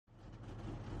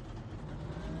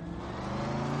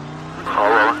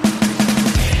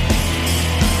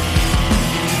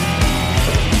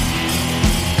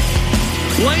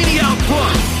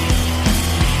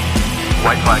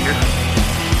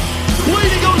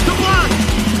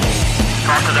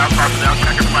out, crosses out,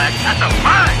 checker flag. That's a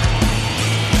fine.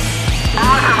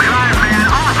 Awesome drive, man.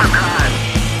 Awesome drive.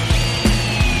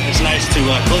 It's nice to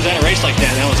close out a race like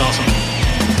that. That was awesome.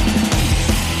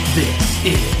 This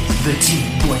is the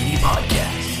Team Blaney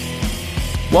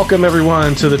Podcast. Welcome,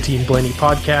 everyone, to the Team Blaney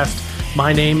Podcast.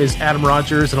 My name is Adam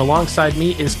Rogers, and alongside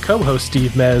me is co-host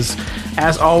Steve Mez.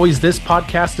 As always, this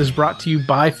podcast is brought to you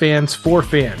by fans for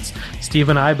fans. Steve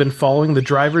and I have been following the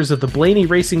drivers of the Blaney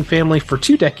racing family for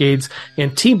 2 decades,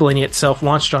 and Team Blaney itself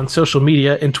launched on social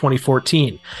media in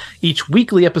 2014. Each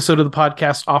weekly episode of the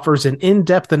podcast offers an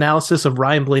in-depth analysis of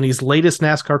Ryan Blaney's latest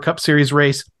NASCAR Cup Series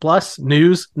race, plus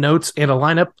news, notes, and a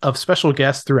lineup of special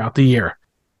guests throughout the year.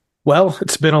 Well,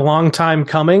 it's been a long time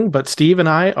coming, but Steve and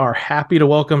I are happy to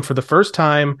welcome for the first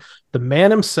time the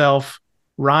man himself,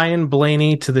 Ryan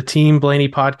Blaney, to the Team Blaney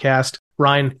Podcast.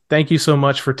 Ryan, thank you so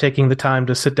much for taking the time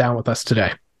to sit down with us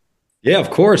today. Yeah,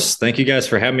 of course. Thank you guys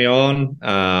for having me on.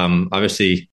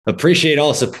 Obviously, appreciate all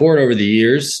the support over the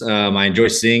years. I enjoy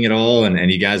seeing it all,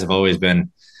 and you guys have always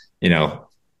been,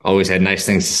 always had nice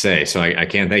things to say. So I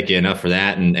can't thank you enough for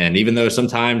that. And even though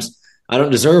sometimes I don't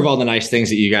deserve all the nice things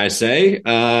that you guys say,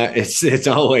 it's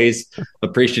always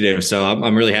appreciative. So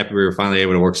I'm really happy we were finally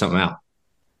able to work something out.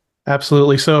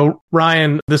 Absolutely. So,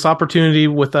 Ryan, this opportunity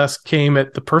with us came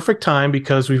at the perfect time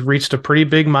because we've reached a pretty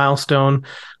big milestone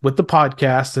with the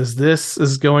podcast, as this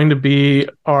is going to be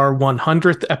our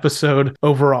 100th episode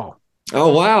overall.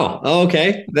 Oh, wow. Oh,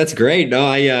 okay. That's great.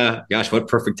 No, gosh, what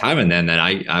perfect timing then that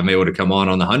I'm able to come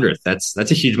on the 100th. That's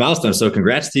a huge milestone. So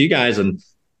congrats to you guys, and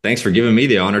thanks for giving me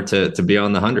the honor to be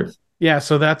on the 100th. Yeah,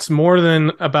 so that's more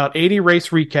than about 80 race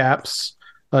recaps,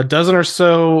 a dozen or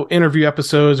so interview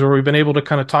episodes where we've been able to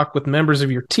kind of talk with members of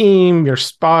your team, your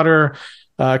spotter,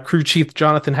 crew chief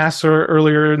Jonathan Hasser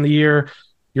earlier in the year,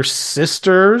 your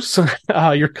sisters,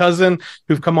 your cousin,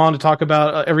 who've come on to talk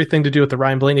about everything to do with the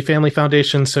Ryan Blaney Family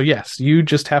Foundation. So yes, you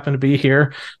just happen to be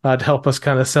here to help us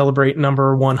kind of celebrate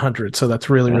number 100. So that's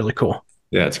really, really cool.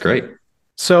 Yeah, it's great.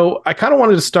 So I kind of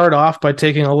wanted to start off by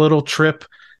taking a little trip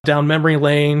down memory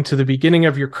lane to the beginning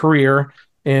of your career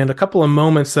and a couple of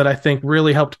moments that I think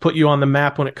really helped put you on the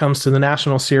map when it comes to the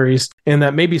National Series, and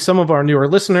that maybe some of our newer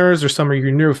listeners or some of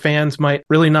your newer fans might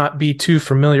really not be too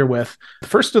familiar with. The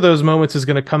first of those moments is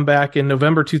going to come back in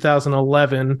November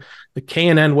 2011, the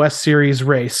K&N West Series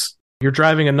race. You're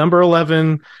driving a number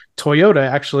 11 Toyota,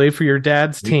 actually, for your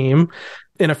dad's team,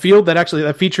 in a field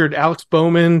that featured Alex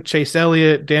Bowman, Chase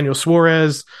Elliott, Daniel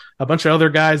Suarez, a bunch of other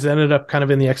guys that ended up kind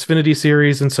of in the Xfinity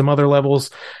Series and some other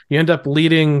levels. You end up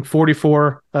leading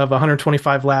 44 of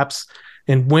 125 laps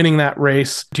and winning that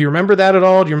race. Do you remember that at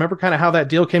all? Do you remember kind of how that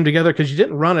deal came together? Because you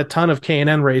didn't run a ton of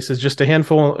K&N races, just a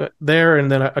handful there, and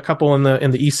then a couple in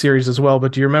the East Series as well.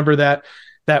 But do you remember that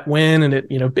win? And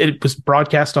it was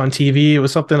broadcast on TV. It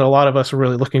was something a lot of us were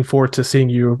really looking forward to seeing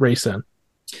you race in.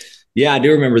 Yeah, I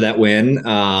do remember that win.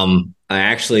 I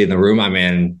actually, in the room I'm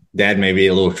in, Dad made me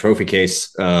a little trophy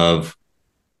case of,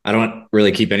 I don't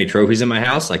really keep any trophies in my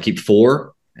house. I keep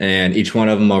 4, and each one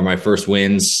of them are my first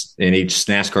wins in each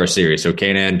NASCAR series. So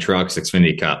K&N, Trucks,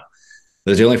 Xfinity Cup.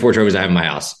 Those are the only 4 trophies I have in my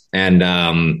house. And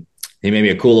he made me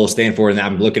a cool little stand for it. And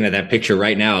I'm looking at that picture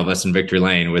right now of us in Victory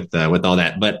Lane with all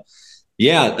that. But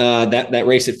yeah, that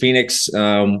race at Phoenix,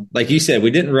 like you said,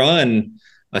 we didn't run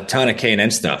a ton of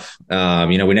K&N stuff.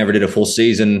 We never did a full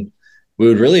season. We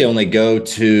would really only go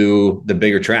to the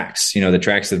bigger tracks, the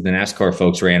tracks that the NASCAR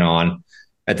folks ran on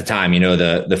at the time,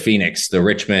 the Phoenix, the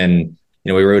Richmond,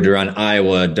 we rode to run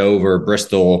Iowa, Dover,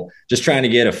 Bristol, just trying to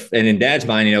get and in Dad's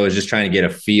mind, it was just trying to get a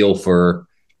feel for,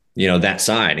 that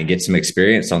side and get some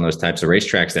experience on those types of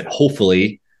racetracks that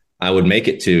hopefully I would make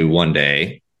it to one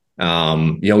day. We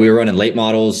were running late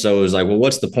models. So it was like, well,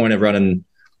 what's the point of running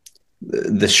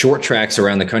the short tracks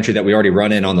around the country that we already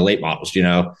run in on the late models? He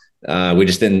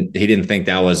didn't think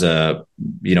that was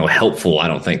helpful, I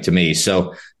don't think, to me.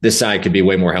 So this side could be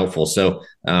way more helpful. So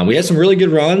we had some really good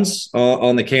runs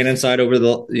on the K&N side over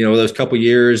those couple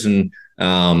years. And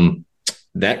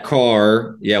that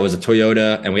car, was a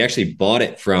Toyota, and we actually bought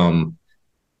it from,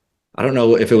 I don't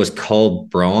know if it was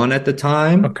called Braun at the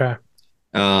time. Okay.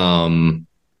 And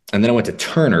then I went to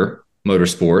Turner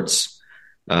Motorsports,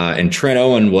 and Trent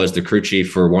Owen was the crew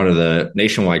chief for one of the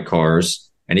Nationwide cars.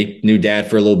 And he knew Dad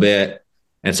for a little bit.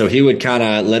 And so he would kind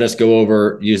of let us go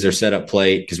over, use their setup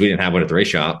plate, because we didn't have one at the race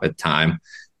shop at the time.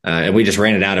 And we just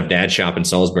ran it out of Dad's shop in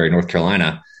Salisbury, North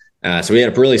Carolina. So we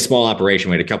had a really small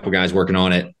operation. We had a couple guys working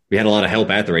on it. We had a lot of help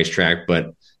at the racetrack.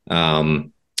 But,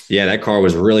 that car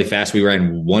was really fast. We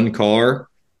ran one car.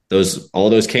 All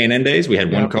those K&N days, we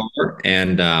had one car.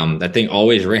 And that thing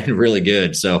always ran really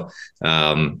good. So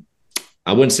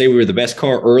I wouldn't say we were the best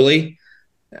car early,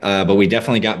 but we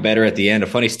definitely got better at the end. A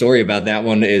funny story about that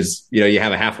one is, you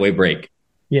have a halfway break,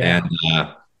 Yeah. and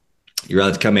you're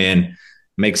allowed to come in,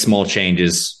 make small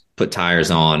changes, put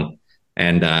tires on,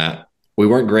 and we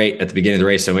weren't great at the beginning of the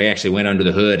race, so we actually went under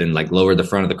the hood and like lowered the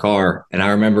front of the car. And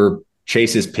I remember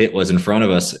Chase's pit was in front of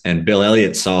us, and Bill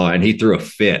Elliott saw, and he threw a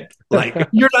fit. Like,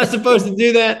 you're not supposed to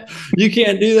do that. You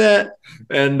can't do that.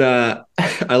 And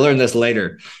I learned this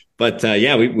later. But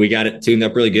yeah, we got it tuned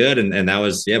up really good. And that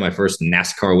was, my first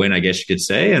NASCAR win, I guess you could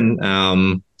say. And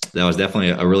that was definitely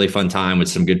a really fun time with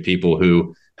some good people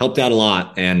who helped out a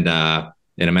lot. And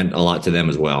it meant a lot to them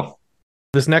as well.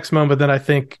 This next moment that I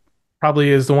think probably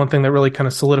is the one thing that really kind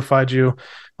of solidified you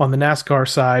on the NASCAR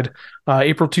side,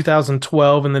 April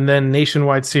 2012, and then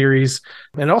nationwide series.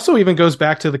 And it also even goes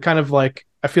back to the kind of like,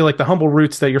 I feel like the humble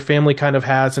roots that your family kind of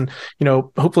has. And,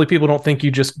 hopefully people don't think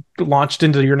you just launched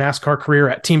into your NASCAR career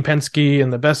at Team Penske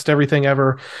and the best everything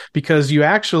ever, because you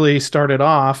actually started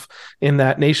off in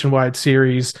that nationwide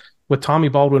series with Tommy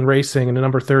Baldwin Racing in the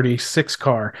number 36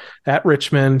 car at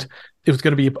Richmond. It was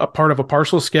going to be a part of a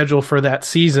partial schedule for that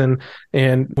season.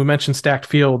 And we mentioned stacked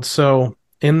fields. So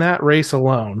in that race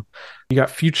alone, you got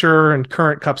future and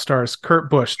current Cup stars Kurt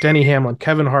Busch, Denny Hamlin,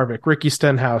 Kevin Harvick, Ricky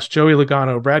Stenhouse, Joey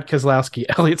Logano, Brad Keselowski,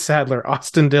 Elliott Sadler,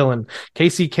 Austin Dillon,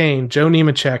 Casey Kane, Joe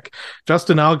Nemechek,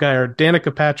 Justin Allgaier,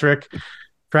 Danica Patrick,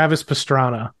 Travis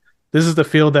Pastrana. This is the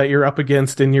field that you're up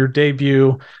against in your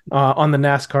debut on the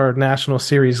NASCAR National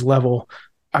Series level.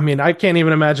 I mean, I can't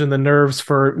even imagine the nerves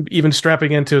for even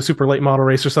strapping into a super late model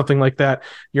race or something like that.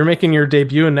 You're making your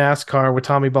debut in NASCAR with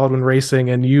Tommy Baldwin Racing,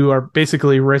 and you are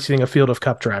basically racing a field of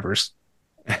Cup drivers.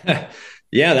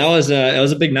 Yeah, that was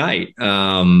a big night.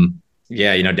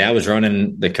 Dad was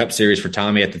running the Cup Series for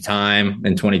Tommy at the time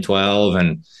in 2012,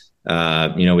 and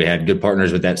we had good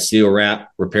partners with that seal wrap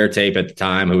repair tape at the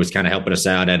time, who was kind of helping us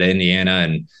out at Indiana,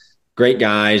 and great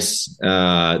guys.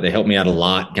 They helped me out a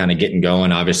lot, kind of getting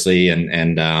going, obviously,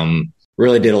 and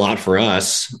really did a lot for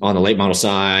us on the late model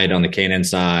side, on the K&N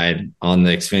side, on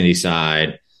the Xfinity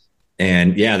side.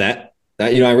 And yeah, that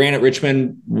I ran at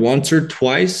Richmond once or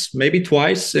twice, maybe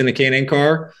twice in a K&N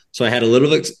car. So I had a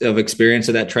little of experience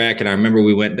at that track. And I remember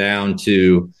we went down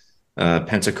to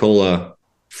Pensacola,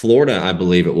 Florida, I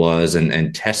believe it was,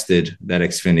 and tested that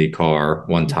Xfinity car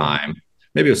one time.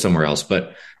 Maybe it was somewhere else,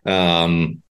 but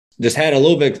just had a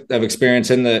little bit of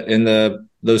experience in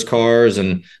those cars,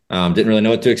 and didn't really know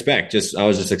what to expect. I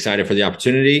was just excited for the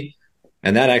opportunity.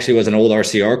 And that actually was an old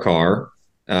RCR car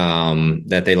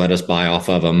that they let us buy off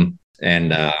of them.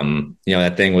 And,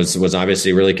 that thing was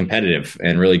obviously really competitive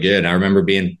and really good. I remember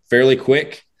being fairly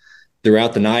quick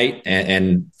throughout the night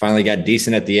and finally got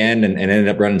decent at the end and ended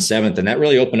up running 7th. And that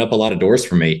really opened up a lot of doors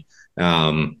for me,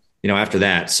 after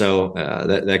that. So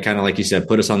that kind of, like you said,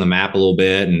 put us on the map a little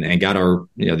bit and got our,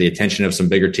 the attention of some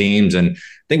bigger teams. And I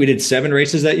think we did 7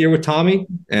 races that year with Tommy.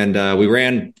 And we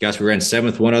ran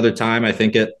 7th one other time, I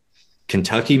think at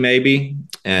Kentucky maybe.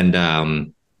 And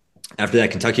after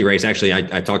that Kentucky race, actually,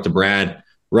 I talked to Brad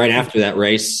right after that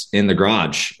race in the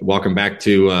garage, walking back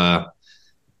to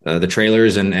the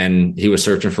trailers, and he was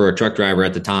searching for a truck driver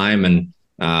at the time. And,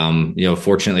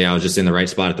 fortunately, I was just in the right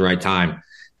spot at the right time.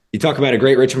 You talk about a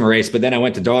great Richmond race, but then I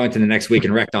went to Darlington the next week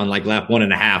and wrecked on like lap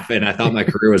 1.5, and I thought my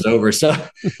career was over. So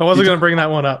I wasn't going to bring that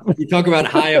one up. You talk about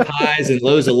high of highs and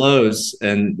lows of lows,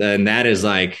 and that is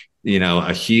like, that's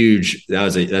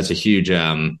a huge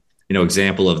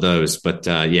example of those. But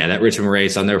that Richmond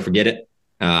race, I'll never forget it.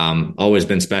 Always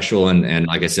been special, and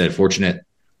like I said, fortunate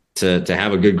to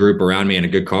have a good group around me and a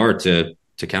good car to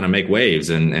kind of make waves,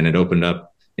 and it opened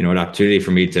up an opportunity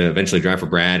for me to eventually drive for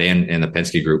Brad and the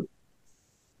Penske group.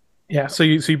 Yeah, so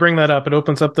you bring that up. It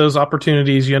opens up those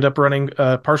opportunities. You end up running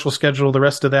a partial schedule the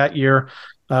rest of that year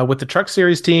with the Truck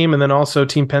Series team, and then also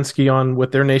Team Penske on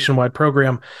with their nationwide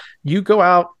program. You go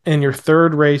out in your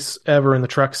 3rd race ever in the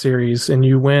Truck Series, and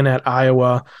you win at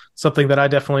Iowa, something that I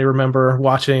definitely remember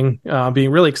watching, being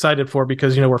really excited for,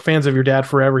 because, we're fans of your dad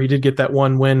forever. He did get that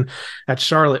one win at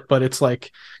Charlotte, but it's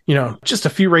like, just a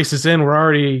few races in, we're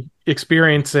already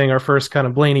experiencing our first kind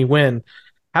of Blaney win.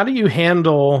 How do you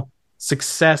handle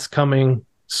success coming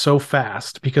so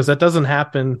fast? Because that doesn't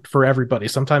happen for everybody.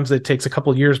 Sometimes it takes a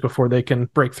couple of years before they can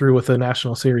break through with a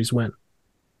National Series win.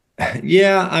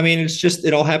 Yeah, I mean,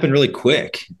 it all happened really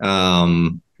quick.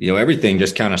 Everything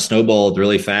just kind of snowballed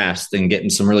really fast, and getting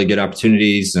some really good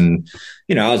opportunities. And,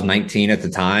 I was 19 at the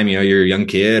time. You're a young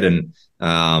kid, and,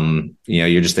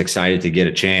 you're just excited to get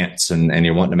a chance, and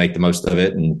you're wanting to make the most of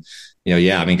it. And,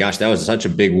 that was such a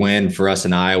big win for us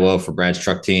in Iowa, for Brad's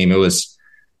truck team. It was,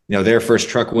 their first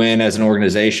truck win as an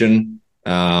organization.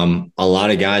 A lot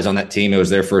of guys on that team, it was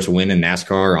their first win in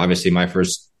NASCAR. Obviously my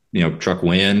first, truck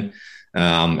win.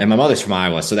 And my mother's from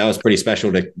Iowa, so that was pretty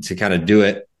special to kind of do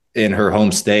it in her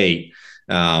home state.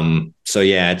 So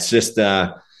yeah, it's just,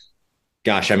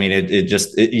 gosh, I mean,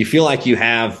 you feel like you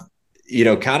have,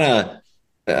 kind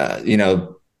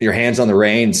of, your hands on the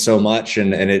reins so much,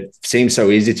 and it seems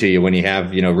so easy to you when you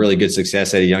have, really good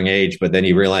success at a young age, but then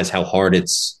you realize how hard it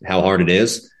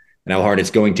is and how hard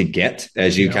it's going to get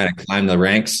as you kind of climb the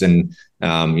ranks and,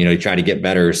 you try to get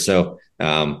better. So,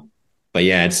 but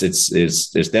yeah, it's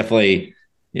definitely,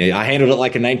 I handled it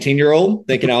like a 19-year-old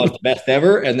thinking I was the best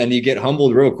ever. And then you get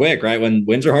humbled real quick, right? When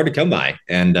wins are hard to come by,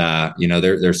 and,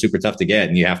 they're super tough to get,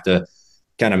 and you have to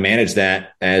kind of manage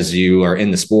that as you are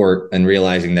in the sport and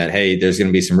realizing that, hey, there's going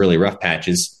to be some really rough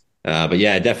patches. But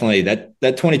yeah, definitely that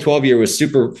 2012 year was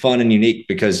super fun and unique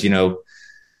because, like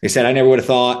I said, I never would have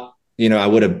thought, I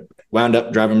would have wound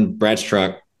up driving Brad's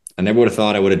truck. I never would have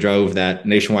thought I would have drove that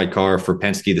nationwide car for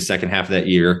Penske the second half of that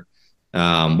year.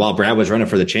 While Brad was running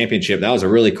for the championship, that was a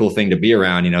really cool thing to be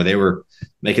around. They were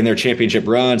making their championship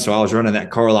run. So I was running that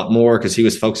car a lot more because he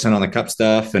was focusing on the cup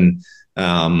stuff. And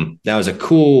that was a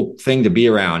cool thing to be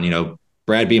around,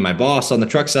 Brad being my boss on the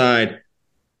truck side,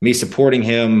 me supporting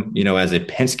him, as a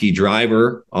Penske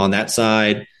driver on that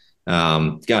side.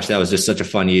 Gosh, that was just such a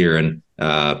fun year, and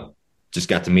just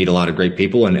got to meet a lot of great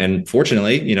people, and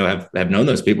fortunately, have known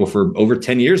those people for over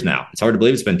 10 years now. It's hard to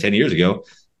believe it's been 10 years ago.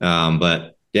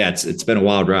 But yeah, it's been a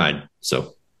wild ride.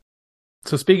 So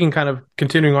speaking, kind of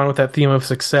continuing on with that theme of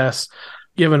success,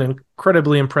 you have an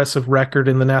incredibly impressive record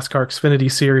in the NASCAR Xfinity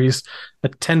Series, a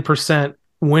 10%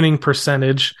 winning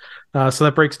percentage. So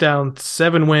that breaks down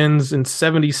 7 wins in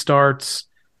 70 starts,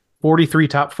 43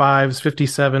 top 5s,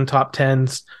 57 top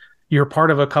 10s. You're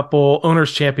part of a couple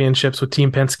owners' championships with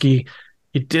Team Penske.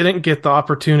 You didn't get the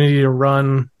opportunity to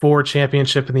run for a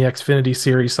championship in the Xfinity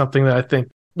Series, something that I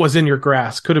think was in your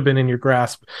grasp, could have been in your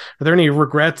grasp. Are there any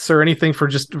regrets or anything for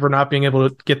not being able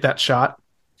to get that shot?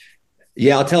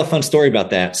 Yeah, I'll tell a fun story about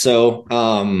that. So,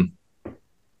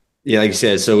 yeah, like you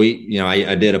said, so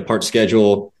I did a part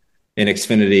schedule in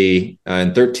Xfinity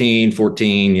in 13,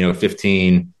 14,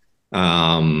 15.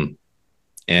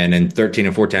 And in 13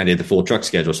 and 14, I did the full truck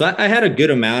schedule. So I had a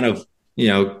good amount of,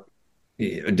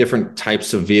 different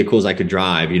types of vehicles I could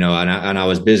drive, and I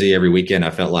was busy every weekend, I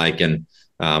felt like, and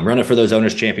running for those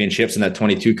owners championships in that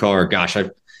 22 car, gosh,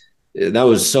 that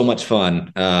was so much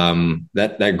fun.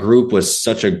 That group was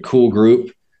such a cool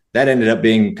group. That ended up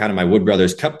being kind of my Wood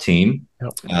Brothers Cup team.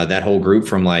 Yep. That whole group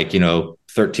from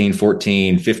 13,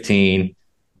 14, 15.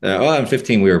 In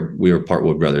 15 we were part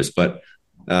Wood Brothers, but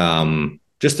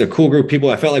just a cool group of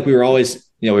people. I felt like we were always,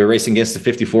 we were racing against the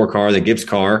 54 car, the Gibbs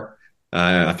car.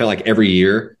 I felt like every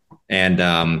year.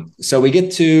 And so we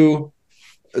get to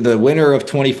the winter of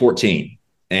 2014,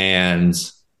 and,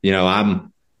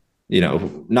 I'm,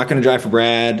 not going to drive for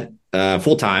Brad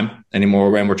full time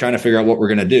anymore. And we're trying to figure out what we're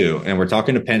going to do. And we're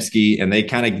talking to Penske, and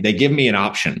they give me an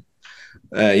option.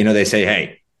 They say,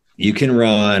 hey, you can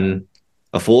run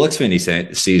a full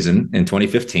Xfinity season in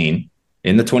 2015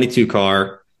 in the 22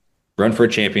 car, run for a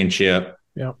championship.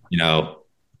 Yeah.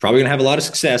 Probably going to have a lot of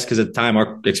success because at the time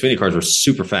our Xfinity cars were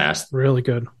super fast. Really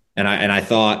good. And I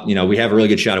thought, we have a really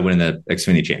good shot of winning the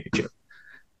Xfinity championship.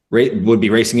 Would be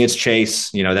racing against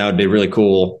Chase. That would be really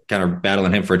cool, kind of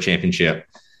battling him for a championship.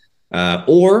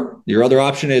 Or your other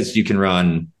option is you can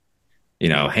run,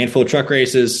 a handful of truck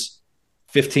races,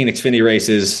 15 Xfinity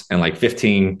races, and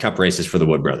 15 Cup races for the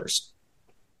Wood Brothers.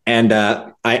 And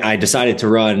I decided to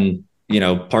run,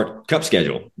 part Cup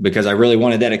schedule because I really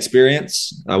wanted that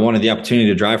experience. I wanted the opportunity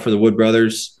to drive for the Wood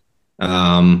Brothers,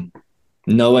 knowing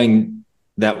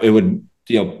that it would,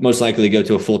 most likely go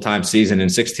to a full-time season in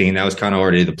 16. That was kind of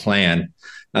already the plan.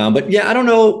 But yeah, I don't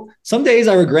know. Some days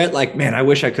I regret, man, I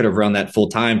wish I could have run that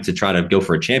full-time to try to go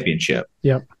for a championship.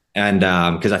 Yep. And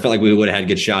because I felt like we would have had a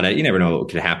good shot at it. You never know what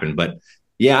could happen. But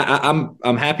yeah,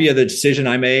 I'm happy of the decision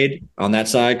I made on that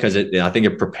side because I think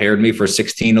it prepared me for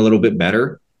 16 a little bit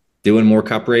better, doing more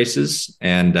Cup races.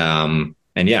 And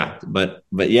yeah, but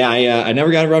yeah, I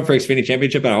never got to run for Xfinity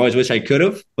Championship. And I always wish I could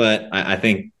have. But I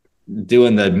think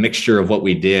doing the mixture of what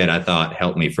we did, I thought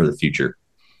helped me for the future.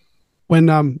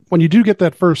 When you do get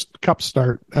that first Cup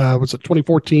start, was it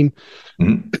 2014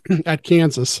 at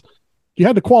Kansas? You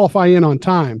had to qualify in on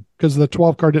time because the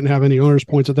 12 car didn't have any owner's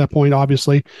points at that point,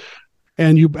 obviously.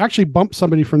 And you actually bumped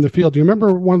somebody from the field. Do you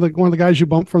remember one of the guys you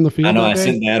bumped from the field? I know. I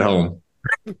sent Dad home.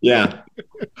 Yeah,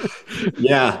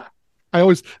 yeah.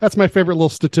 That's my favorite little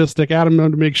statistic. Adam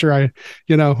wanted to make sure I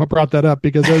brought that up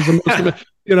because there's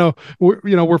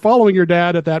we're following your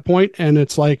dad at that point, and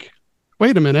it's like,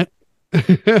 wait a minute.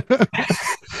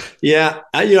 Yeah,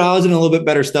 I was in a little bit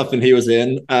better stuff than he was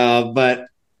in, but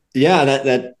Yeah,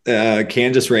 that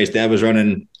Kansas race, Dad was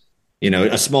running,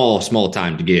 a small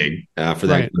timed gig for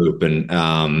that Right. group, and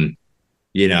I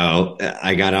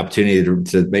got an opportunity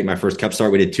to make my first Cup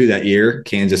start. We did 2 that year,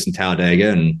 Kansas and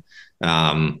Talladega, and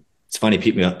it's funny.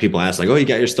 People ask like, "Oh, you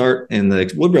got your start in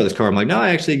the Wood Brothers car?" I'm like, "No, I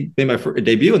actually made my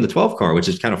debut in the 12 car," which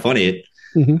is kind of funny.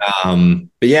 Mhm.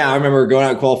 But yeah, I remember going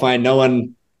out qualifying,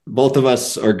 knowing both of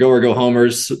us are go or go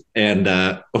homers, and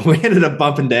we ended up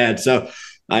bumping Dad. So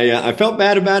I felt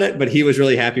bad about it, but he was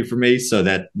really happy for me, so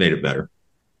that made it better.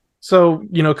 So,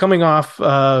 coming off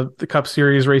the Cup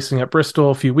Series racing at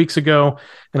Bristol a few weeks ago,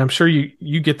 and I'm sure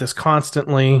you get this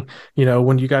constantly,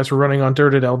 when you guys were running on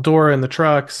dirt at Eldora in the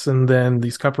trucks, and then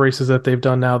these Cup races that they've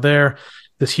done now there,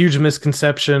 this huge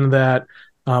misconception that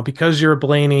because you're a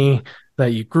Blaney,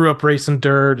 that you grew up racing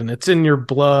dirt and it's in your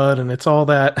blood and it's all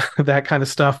that that kind of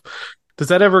stuff. Does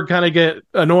that ever kind of get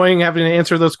annoying having to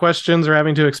answer those questions or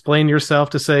having to explain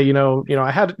yourself to say,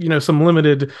 I had, some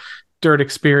limited dirt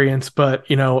experience, but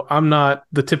I'm not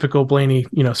the typical Blaney,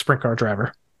 sprint car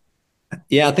driver.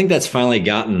 Yeah, I think that's finally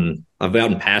I've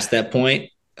gotten past that point.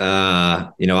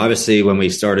 Obviously when we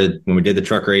did the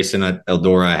truck racing at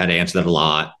Eldora, I had to answer that a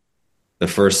lot. The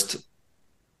first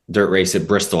dirt race at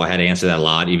Bristol, I had to answer that a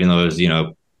lot, even though it was,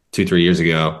 2-3 years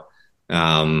ago.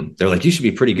 They're like, you should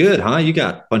be pretty good, huh? You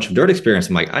got a bunch of dirt experience.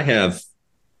 I'm like, I have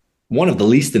one of the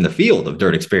least in the field of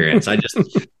dirt experience. I just,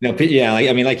 like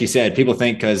you said, people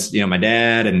think because, my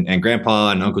dad and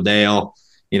grandpa and Uncle Dale,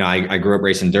 I grew up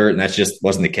racing dirt, and that just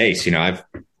wasn't the case.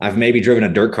 I've maybe driven a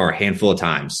dirt car a handful of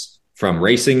times, from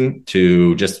racing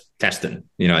to just testing.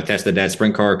 I tested Dad's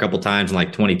sprint car a couple times in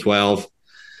like 2012,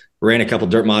 ran a couple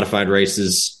dirt modified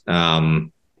races.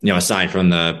 Aside from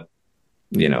the,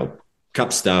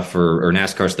 Cup stuff or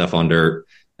NASCAR stuff on dirt.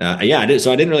 I did.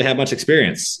 So I didn't really have much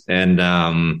experience. And,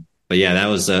 but yeah, that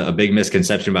was a big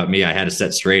misconception about me. I had to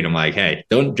set straight. I'm like, hey,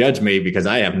 don't judge me because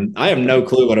I have no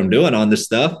clue what I'm doing on this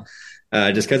stuff.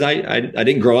 Just because I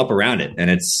didn't grow up around it, and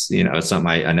it's something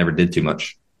I never did too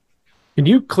much. Can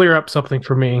you clear up something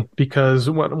for me? Because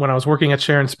when I was working at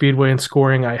Sharon Speedway and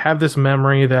scoring, I have this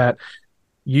memory that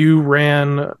you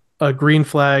ran a green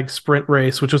flag sprint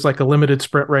race, which was like a limited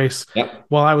sprint race, Yep.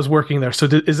 while I was working there. So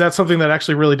is that something that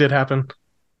actually really did happen?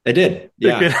 It did.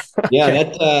 Yeah. Okay. Yeah.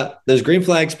 That, those green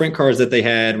flag sprint cars that they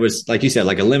had was, like you said,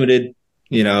 like a limited,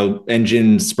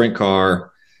 engine sprint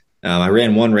car. I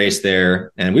ran one race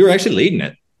there, and we were actually leading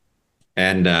it,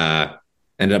 and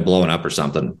ended up blowing up or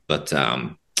something. But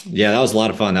yeah, that was a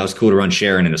lot of fun. That was cool to run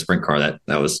Sharon in a sprint car.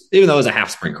 That was, even though it was a half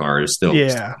sprint car, it was still,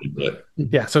 Yeah.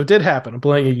 Yeah. So it did happen.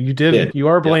 Blaney, you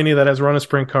are Blaney Yeah. that has run a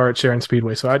sprint car at Sharon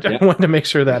Speedway. So I wanted to make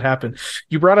sure that happened.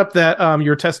 You brought up that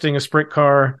you're testing a sprint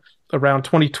car around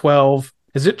 2012.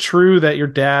 Is it true that your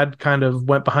dad kind of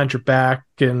went behind your back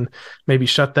and maybe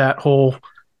shut that whole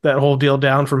deal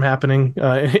down from happening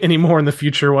anymore in the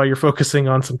future while you're focusing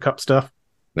on some Cup stuff?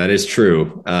 That is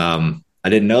true. I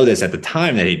didn't know this at the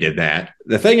time that he did that.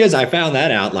 The thing is, I found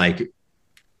that out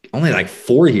only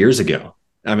 4 years ago.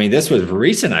 I mean, this was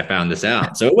recent. I found this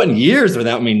out. So it went years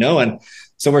without me knowing.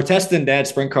 So we're testing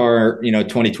Dad's sprint car,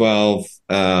 2012.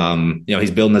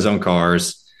 He's building his own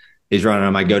cars. He's running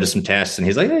them. I go to some tests, and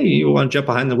he's like, hey, you want to jump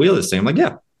behind the wheel of this thing? I'm like,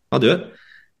 yeah, I'll do it.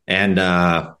 And,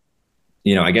 I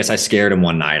guess I scared him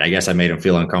one night. I guess I made him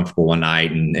feel uncomfortable one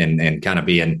night and kind of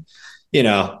being,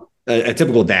 a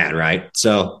typical dad, right?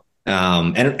 So,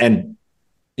 my kind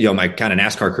of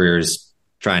NASCAR career is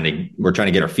we're trying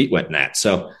to get our feet wet in that.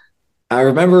 So I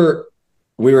remember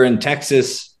we were in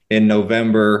Texas in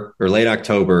November or late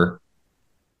October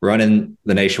running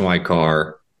the Nationwide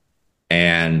car,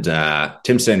 and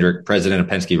Tim Cindric, president of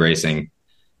Penske Racing,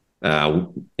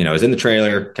 is in the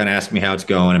trailer, kind of asking me how it's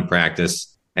going in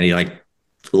practice. And he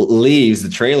leaves the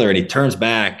trailer and he turns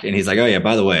back and he's like, oh yeah,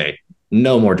 by the way,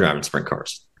 no more driving sprint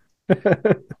cars.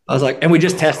 I was like, and we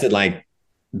just tested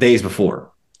days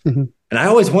before. Mm-hmm. And I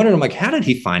always wondered, I'm like, how did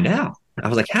he find out? I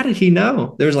was like, how did he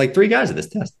know? There was 3 guys at this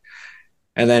test.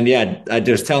 And then, yeah, I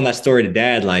was telling that story to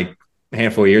Dad a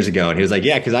handful of years ago. And he was like,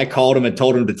 yeah, because I called him and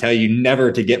told him to tell you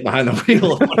never to get behind the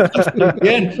wheel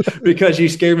again because you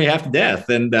scared me half to death.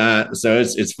 And so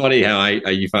it's funny how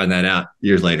you find that out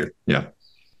years later. Yeah.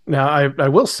 Now, I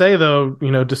will say, though,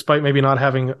 despite maybe not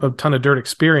having a ton of dirt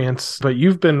experience, but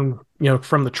you've been,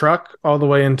 from the truck all the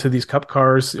way into these Cup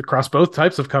cars, across both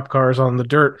types of Cup cars on the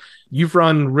dirt, you've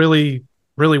run really,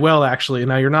 really well, actually.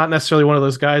 Now, you're not necessarily one of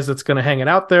those guys that's going to hang it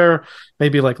out there,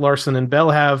 maybe like Larson and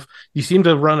Bell have. You seem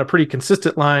to run a pretty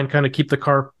consistent line, kind of keep the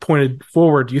car pointed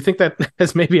forward. Do you think that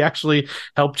has maybe actually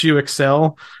helped you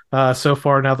excel so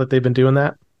far now that they've been doing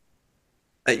that?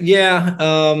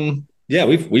 Yeah. Yeah,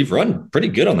 we've run pretty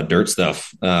good on the dirt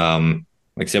stuff.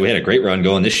 like I said, we had a great run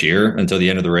going this year until the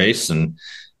end of the race. And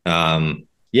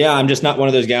yeah, I'm just not one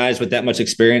of those guys with that much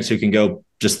experience who can go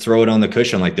just throw it on the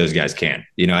cushion like those guys can.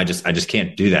 I just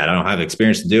can't do that. I don't have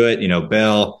experience to do it.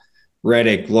 Bell,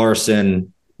 Reddick,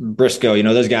 Larson, Briscoe,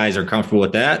 those guys are comfortable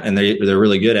with that, and they're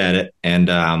really good at it. And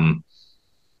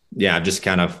yeah, I've just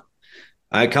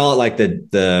I call it like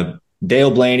the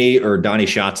Dale Blaney or Donnie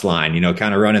Schatz line,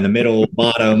 kind of run in the middle,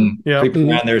 bottom, creep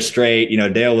around there straight.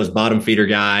 Dale was bottom feeder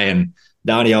guy, and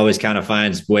Donnie always kind of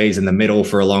finds ways in the middle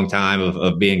for a long time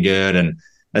of being good. And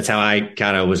that's how I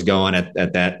kind of was going at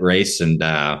that race. And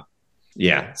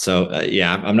yeah, so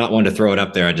yeah, I'm not one to throw it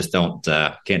up there. I just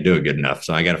can't do it good enough.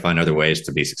 So I got to find other ways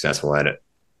to be successful at it.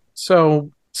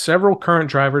 So several current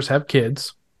drivers have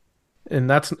kids.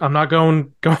 And I'm not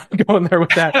going there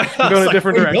with that. I'm going a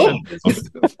different direction.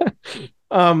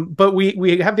 But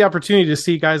we have the opportunity to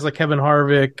see guys like Kevin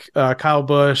Harvick, Kyle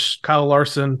Busch, Kyle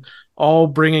Larson, all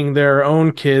bringing their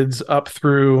own kids up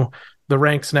through the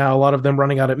ranks now. A lot of them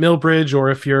running out at Millbridge, or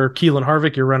if you're Keelan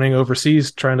Harvick, you're running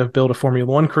overseas trying to build a Formula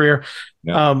One career.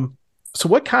 Yeah. So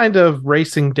what kind of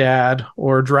racing dad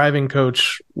or driving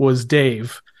coach was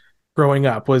Dave growing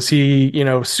up? Was he,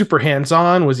 super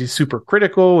hands-on? Was he super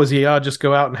critical? Was he just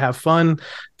go out and have fun?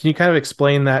 Can you kind of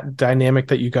explain that dynamic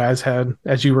that you guys had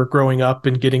as you were growing up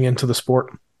and getting into the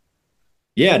sport?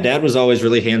 Yeah, Dad was always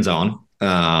really hands-on,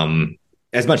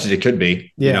 as much as he could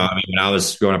be. Yeah. When I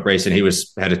was growing up racing, he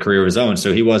had a career of his own,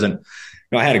 so he wasn't.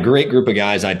 I had a great group of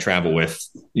guys I'd travel with,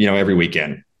 every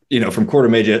weekend. From quarter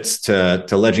midgets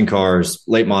to legend cars,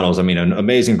 late models. An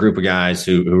amazing group of guys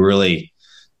who really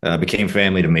became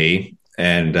family to me.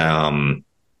 And,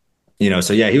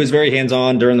 so yeah, he was very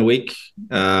hands-on during the week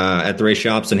at the race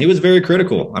shops, and he was very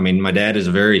critical. My dad is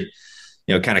a very,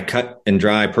 kind of cut and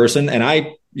dry person. And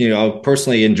I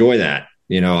personally enjoy that.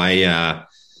 I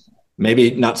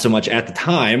maybe not so much at the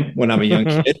time when I'm a young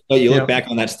kid, but you look back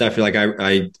on that stuff, you're like,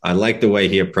 I like the way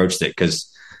he approached it, because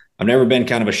I've never been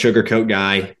kind of a sugarcoat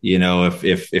guy.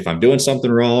 If I'm doing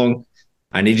something wrong,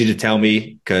 I need you to tell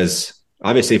me, because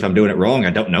obviously if I'm doing it wrong,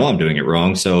 I don't know I'm doing it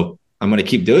wrong. So I'm going to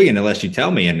keep doing it unless you tell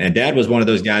me. And Dad was one of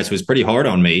those guys who was pretty hard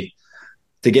on me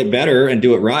to get better and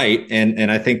do it right.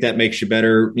 And I think that makes you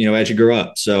better, as you grow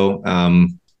up. So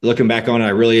looking back on it, I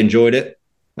really enjoyed it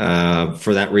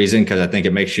for that reason, because I think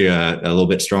it makes you a little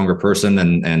bit stronger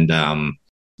person.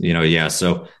 Yeah.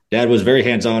 So Dad was very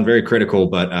hands-on, very critical,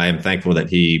 but I am thankful that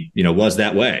he, was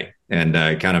that way, and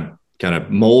kind of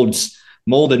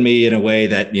molded me in a way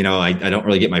that, I don't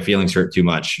really get my feelings hurt too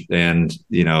much. And,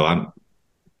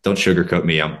 don't sugarcoat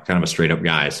me. I'm kind of a straight up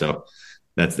guy. So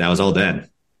that was all Dad.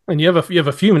 And you have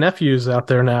a few nephews out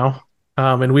there now.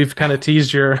 And we've kind of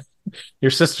teased your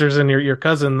sisters and your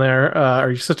cousin there,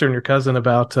 or your sister and your cousin,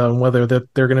 about whether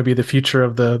that they're going to be the future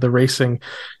of the racing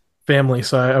family.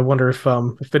 So I wonder if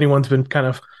anyone's been kind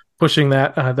of pushing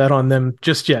that on them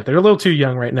just yet. They're a little too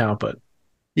young right now, but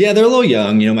yeah, they're a little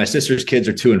young. My sister's kids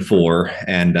are 2 and 4,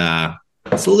 and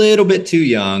it's a little bit too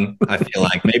young. I feel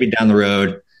like maybe down the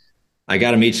road, I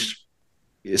got them each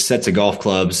sets of golf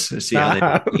clubs to see how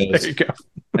they do. There you go.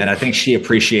 And I think she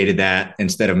appreciated that,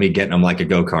 instead of me getting them like a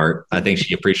go-kart. I think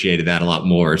she appreciated that a lot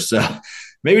more. So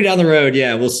maybe down the road,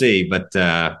 yeah, we'll see. But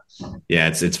yeah,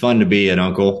 it's fun to be an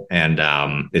uncle, and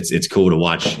it's cool to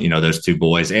watch, those 2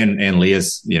 boys and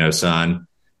Leah's, son.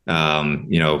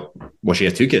 She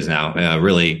has 2 kids now,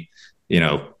 really,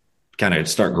 kind of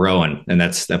start growing. And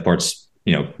that part's,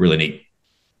 really neat.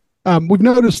 We've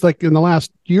noticed, like in the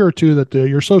last year or two, that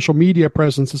your social media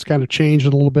presence has kind of changed a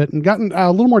little bit and gotten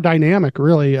a little more dynamic,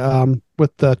 really,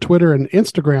 with Twitter and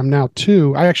Instagram now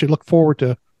too. I actually look forward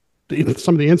to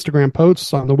some of the Instagram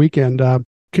posts on the weekend.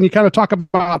 Can you kind of talk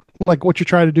about like what you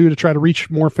try to do to try to reach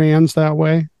more fans that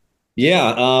way? Yeah,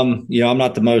 I'm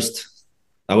not the most.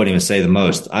 I wouldn't even say the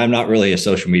most. I'm not really a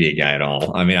social media guy at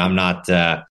all. I'm not.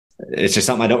 It's just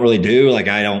something I don't really do. Like,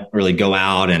 I don't really go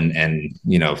out and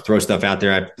throw stuff out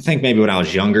there. I think maybe when I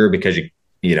was younger, because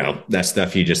that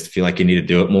stuff, you just feel like you need to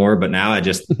do it more. But now I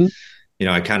just,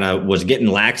 I kind of was getting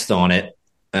laxed on it.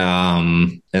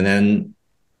 And then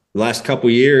the last couple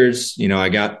of years, I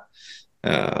got,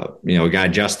 a guy,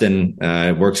 Justin,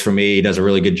 works for me. He does a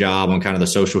really good job on kind of the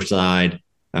social side,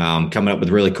 coming up with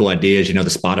really cool ideas. The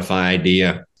Spotify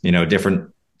idea,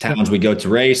 different towns we go to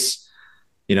race.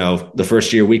 The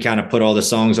first year we kind of put all the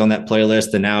songs on that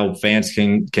playlist, and now fans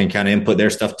can kind of input their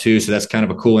stuff too. So that's kind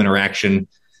of a cool interaction.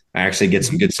 I actually get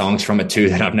some good songs from it too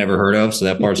that I've never heard of. So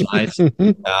that part's nice.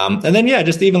 And then, yeah,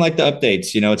 just even like the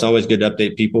updates, it's always good to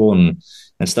update people and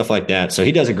stuff like that. So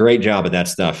he does a great job at that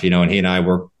stuff, and he and I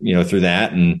work, through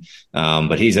that. And,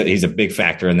 but he's a big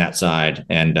factor in that side.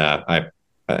 And, I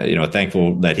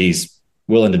thankful that he's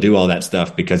willing to do all that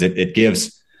stuff because it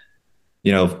gives,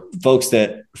 folks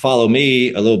that follow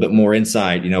me a little bit more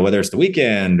insight, whether it's the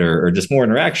weekend or just more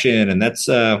interaction. And that's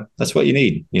what you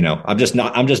need. I'm just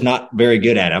not very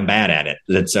good at it. I'm bad at it.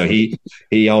 And so he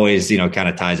always, kind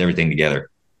of ties everything together.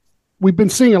 We've been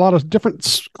seeing a lot of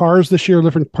different cars this year,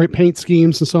 different paint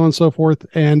schemes and so on and so forth.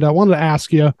 And I wanted to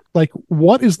ask you, like,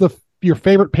 what is your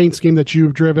favorite paint scheme that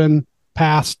you've driven,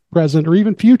 past, present, or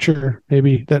even future,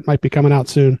 maybe that might be coming out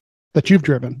soon, that you've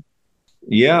driven?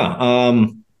 Yeah.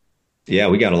 Yeah,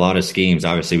 we got a lot of schemes.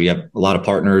 Obviously, we have a lot of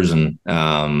partners, and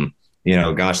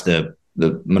gosh, the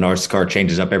Menards car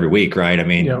changes up every week, right? I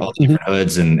mean, all the different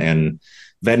hoods and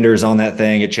vendors on that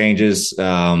thing, it changes.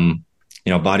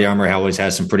 Body Armor always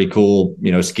has some pretty cool,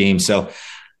 schemes. So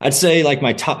I'd say like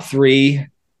my top three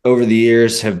over the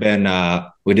years have been,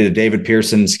 we did a David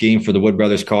Pearson scheme for the Wood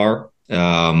Brothers car.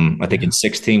 I think in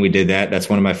 16 we did that. That's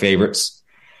one of my favorites.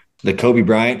 The Kobe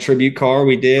Bryant tribute car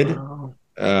we did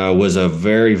was a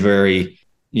very, very,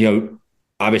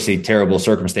 obviously terrible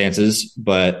circumstances,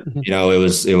 but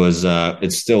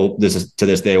it's still, this is to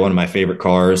this day one of my favorite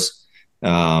cars.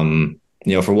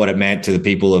 For what it meant to the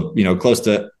people of, close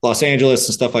to Los Angeles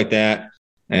and stuff like that.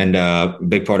 And a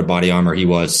big part of Body Armor he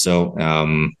was. So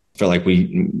felt like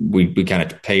we kind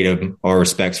of paid him our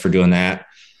respects for doing that.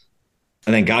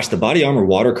 And then, gosh, the Body Armor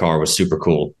water car was super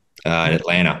cool in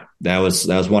Atlanta. That was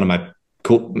one of my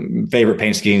favorite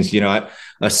paint schemes.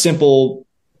 A simple,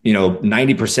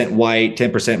 90% white,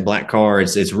 10% black car.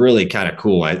 It's really kind of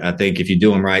cool. I think if you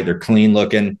do them right, they're clean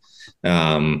looking.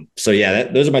 So yeah,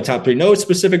 those are my top three. No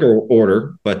specific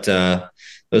order, but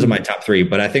those are my top three.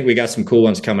 But I think we got some cool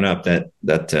ones coming up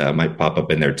that might pop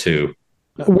up in there too.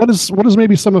 What is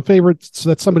maybe some of the favorites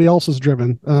that somebody else has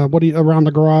driven? What do you around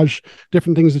the garage?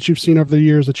 Different things that you've seen over the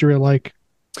years that you really like.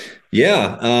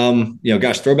 Yeah,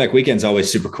 gosh, Throwback Weekend's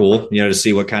always super cool. To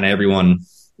see what kind of everyone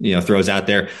throws out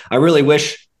there. I really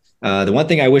wish the one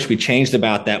thing I wish we changed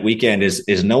about that weekend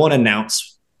is no one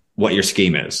announce what your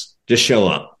scheme is. Just show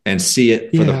up and see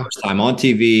it for the first time on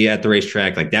TV at the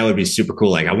racetrack. Like that would be super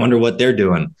cool. Like I wonder what they're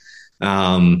doing.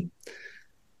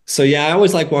 So yeah, I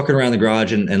always like walking around the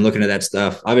garage and looking at that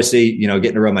stuff. Obviously,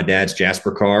 getting to run my dad's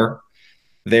Jasper car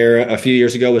there a few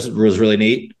years ago was really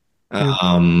neat.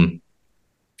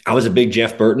 I was a big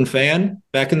Jeff Burton fan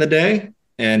back in the day.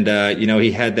 And,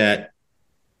 he had that,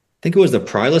 I think it was the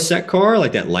Prilosec car,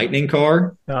 like that Lightning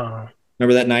car. Oh.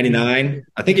 Remember that 99?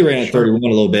 I think he ran at 31 a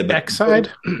little bit. But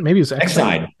X-Side? Maybe it was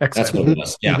X-Side. That's what it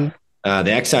was. Yeah.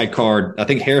 The X-Side car, I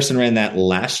think Harrison ran that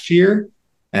last year.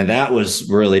 And that was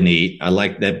really neat. I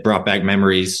like that, brought back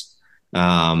memories.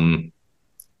 And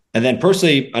then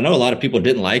personally, I know a lot of people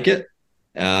didn't like it.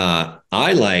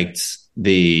 I liked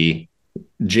the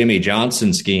Jimmy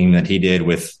Johnson scheme that he did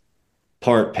with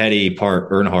part Petty, part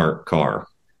Earnhardt car.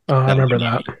 Oh, I remember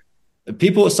that.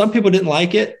 Some people didn't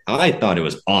like it. I thought it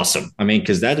was awesome. I mean,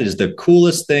 because that is the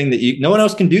coolest thing that no one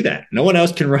else can do that. No one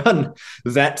else can run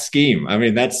that scheme. I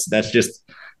mean, that's just,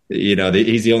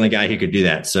 he's the only guy who could do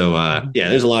that. So, yeah,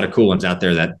 there's a lot of cool ones out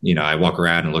there that, I walk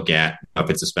around and look at if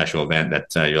it's a special event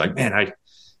that you're like, man,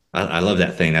 I love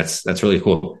that thing. That's really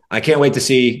cool. I can't wait to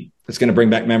see. It's going to bring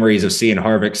back memories of seeing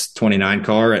Harvick's 29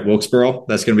 car at Wilkesboro.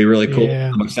 That's going to be really cool.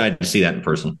 Yeah. I'm excited to see that in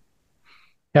person.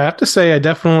 Yeah, I have to say I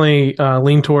definitely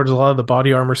lean towards a lot of the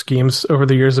Body Armor schemes over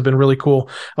the years have been really cool.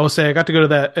 I will say I got to go to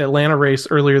that Atlanta race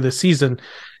earlier this season,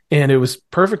 and it was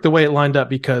perfect the way it lined up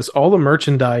because all the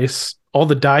merchandise, all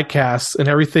the die casts and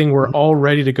everything were all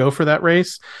ready to go for that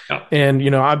race. Yeah.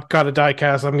 And, I've got a die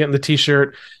cast. I'm getting the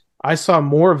T-shirt. I saw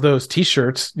more of those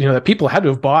T-shirts, that people had to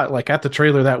have bought like at the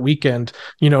trailer that weekend,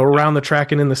 around the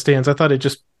track and in the stands. I thought it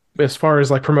just, as far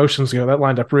as like promotions go, that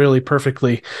lined up really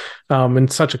perfectly.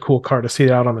 And such a cool car to see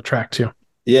it out on the track too.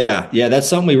 Yeah. That's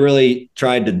something we really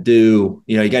tried to do.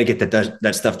 You got to get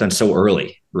that stuff done so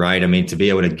early, right? I mean, to be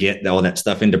able to get all that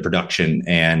stuff into production,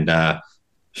 and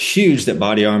huge that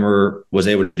Body Armor was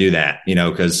able to do that,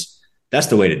 because that's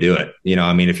the way to do it.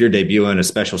 I mean, if you're debuting a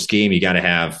special scheme, you got to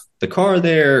have the car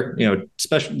there,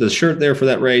 the shirt there for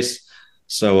that race.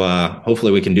 So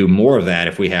hopefully we can do more of that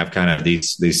if we have kind of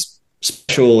these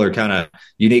special or kind of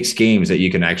unique schemes that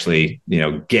you can actually,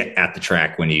 get at the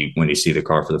track when you see the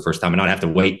car for the first time and not have to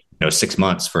wait, 6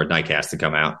 months for a diecast to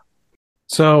come out.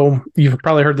 So you've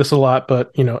probably heard this a lot,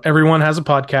 but everyone has a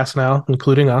podcast now,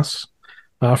 including us,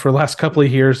 for the last couple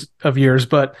of years.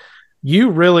 But you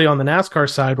really, on the NASCAR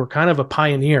side, were kind of a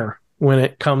pioneer when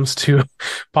it comes to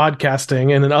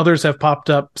podcasting, and then others have popped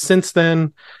up since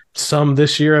then. Some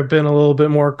this year have been a little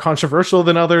bit more controversial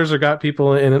than others or got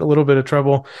people in a little bit of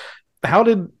trouble. How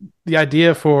did the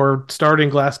idea for starting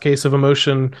Glass Case of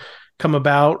Emotion come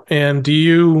about? And do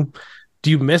you Do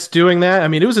you miss doing that? I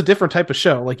mean, it was a different type of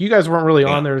show. Like, you guys weren't really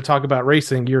on there to talk about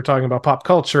racing. You were talking about pop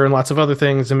culture and lots of other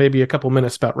things and maybe a couple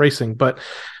minutes about racing. But,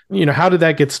 how did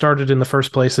that get started in the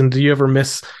first place? And do you ever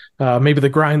miss maybe the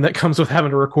grind that comes with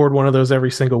having to record one of those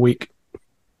every single week?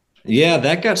 Yeah,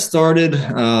 that got started.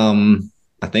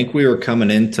 I think we were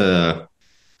coming into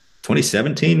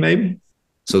 2017, maybe.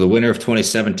 So the winter of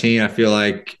 2017, I feel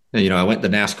like, I went to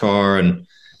NASCAR and,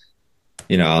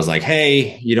 I was like,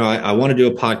 hey, I want to do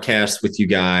a podcast with you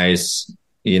guys,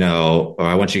 or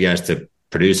I want you guys to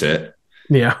produce it.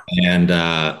 Yeah. And,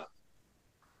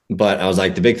 but I was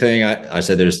like, the big thing, I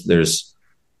said, there's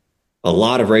a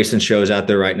lot of racing shows out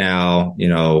there right now,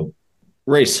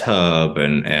 Race Hub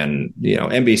and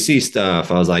NBC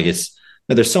stuff. I was like,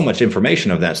 there's so much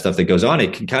information of that stuff that goes on.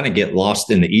 It can kind of get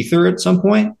lost in the ether at some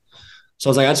point. So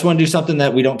I was like, I just want to do something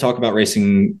that we don't talk about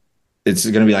racing. It's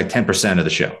going to be like 10% of the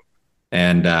show.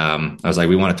 And I was like,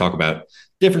 we want to talk about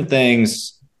different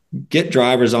things, get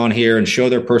drivers on here and show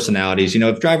their personalities.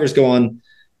 If drivers go on,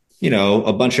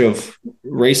 a bunch of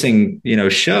racing,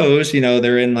 shows,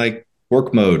 they're in like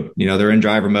work mode, they're in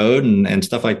driver mode and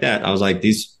stuff like that. I was like,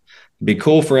 these be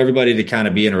cool for everybody to kind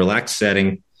of be in a relaxed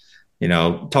setting,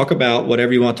 talk about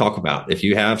whatever you want to talk about. If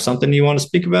you have something you want to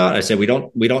speak about, I said, we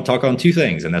don't talk on two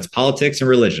things, and that's politics and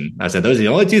religion. I said, those are the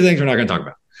only two things we're not going to talk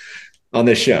about on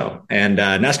this show. And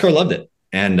NASCAR loved it.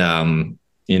 And,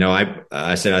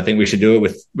 I said, I think we should do it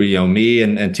with, me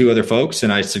and two other folks.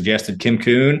 And I suggested Kim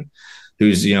Kuhn,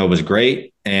 who's, was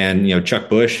great. And, Chuck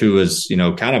Bush, who was,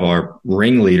 kind of our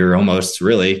ringleader almost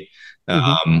really,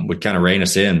 would kind of rein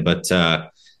us in. But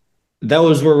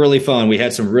those were really fun. We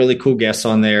had some really cool guests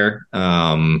on there.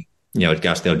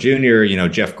 Gasdale Jr.,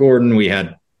 Jeff Gordon. We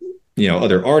had,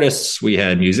 other artists. We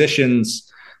had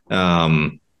musicians,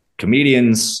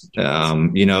 comedians.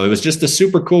 It was just a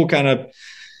super cool kind of,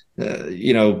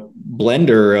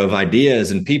 blender of ideas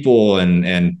and people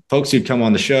and folks who'd come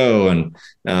on the show. And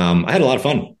I had a lot of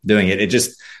fun doing it.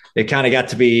 It kind of got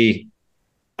to be,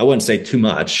 I wouldn't say too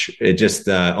much. It just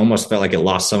almost felt like it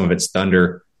lost some of its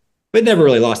thunder. It never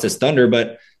really lost its thunder,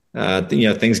 but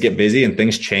things get busy and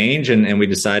things change, and we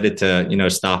decided to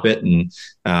stop it. And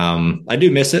I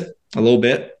do miss it a little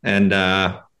bit, and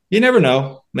you never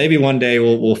know. Maybe one day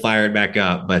we'll fire it back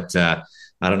up, but I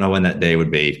don't know when that day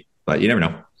would be. But you never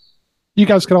know. You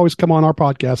guys could always come on our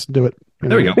podcast and do it.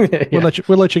 There we go.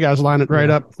 We'll let you guys line it right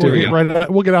up.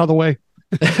 We'll get out of the way.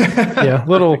 Yeah,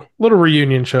 little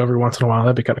reunion show every once in a while.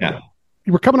 That'd be kind of cool.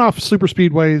 We're coming off super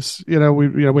speedways.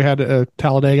 We had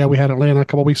Talladega, we had Atlanta a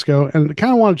couple weeks ago, and I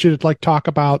kind of wanted you to talk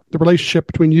about the relationship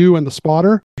between you and the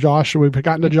spotter, Josh. We've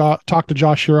gotten to talk to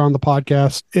Josh here on the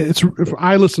podcast.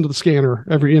 I listen to the scanner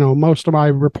most of my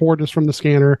report is from the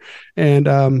scanner,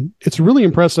 and it's really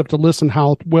impressive to listen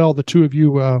how well the two of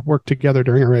you work together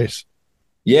during a race.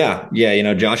 Yeah.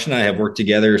 Josh and I have worked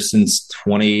together since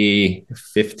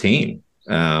 2015.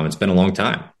 It's been a long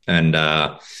time, and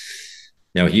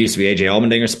he used to be AJ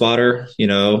Allmendinger's spotter,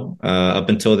 up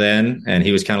until then, and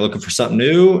he was kind of looking for something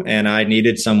new, and I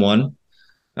needed someone,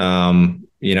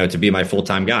 to be my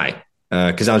full-time guy.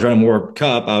 Cause I was running more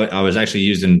Cup. I was actually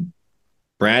using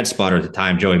Brad's spotter at the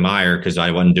time, Joey Meyer, cause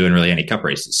I wasn't doing really any Cup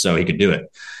races, so he could do it.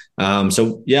 I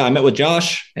met with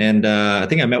Josh, and I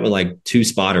think I met with like two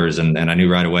spotters, and I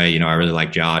knew right away, I really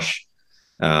like Josh.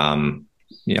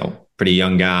 Pretty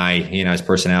young guy, his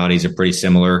personalities are pretty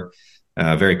similar,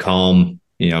 very calm,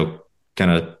 kind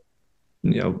of,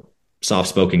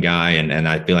 soft-spoken guy. And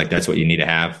I feel like that's what you need to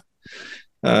have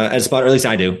as a spotter, or at least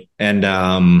I do. And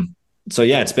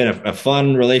it's been a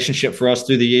fun relationship for us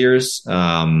through the years.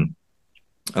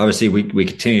 Obviously we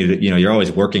continue to, you're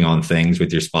always working on things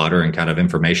with your spotter and kind of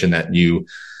information that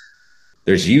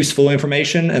there's useful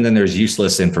information and then there's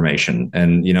useless information.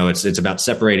 And, it's about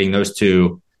separating those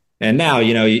two. And now,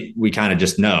 we kind of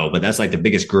just know, but that's like the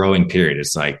biggest growing period.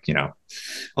 It's like,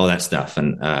 all that stuff.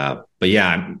 And, but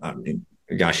yeah,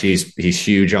 gosh, he's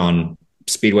huge on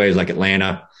speedways like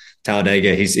Atlanta,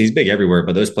 Talladega. He's big everywhere,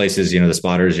 but those places, the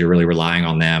spotters, you're really relying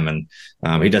on them. And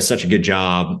he does such a good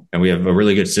job. And we have a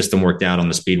really good system worked out on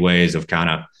the speedways of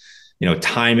kind of,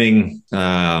 timing,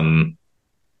 the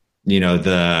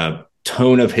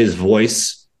tone of his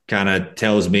voice kind of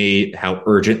tells me how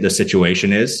urgent the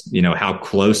situation is, how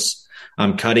close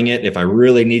I'm cutting it. If I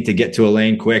really need to get to a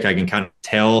lane quick, I can kind of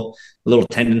tell little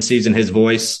tendencies in his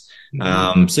voice.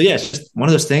 It's just one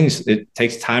of those things. It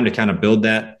takes time to kind of build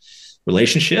that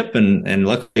relationship, and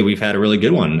luckily we've had a really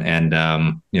good one,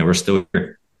 and we're still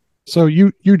here. So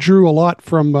you drew a lot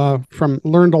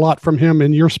learned a lot from him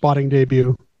in your spotting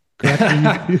debut,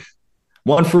 correct?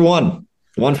 One for one,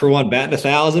 batting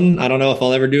 1,000. I don't know if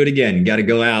I'll ever do it again. Got to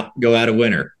go out a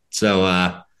winner. So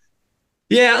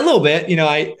Yeah, a little bit.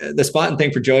 The spotting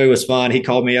thing for Joey was fun. He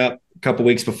called me up a couple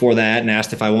weeks before that and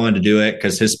asked if I wanted to do it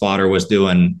because his spotter was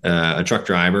doing a truck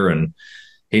driver and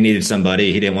he needed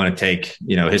somebody. He didn't want to take,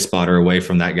 his spotter away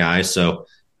from that guy. So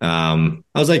I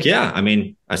was like, yeah,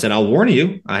 I said, I'll warn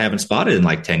you, I haven't spotted in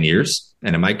like 10 years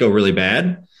and it might go really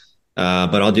bad.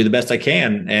 But I'll do the best I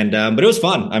can. And, but it was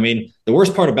fun. The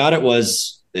worst part about it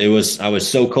was, I was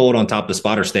so cold on top of the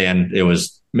spotter stand. It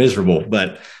was miserable,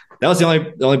 but that was the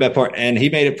only bad part. And he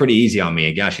made it pretty easy on me.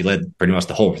 And gosh, he led pretty much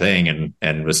the whole thing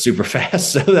and was super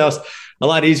fast. So that was a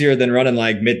lot easier than running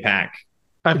like mid pack.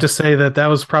 I have to say that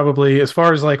was probably, as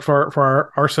far as like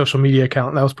for our social media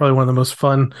account, that was probably one of the most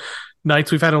fun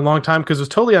nights we've had in a long time because it was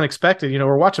totally unexpected.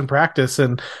 We're watching practice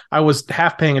and I was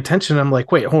half paying attention. I'm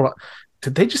like, wait, hold on.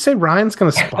 Did they just say Ryan's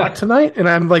going to spot tonight? And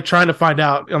I'm like trying to find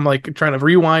out. I'm like trying to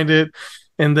rewind it.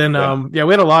 And then, we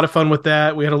had a lot of fun with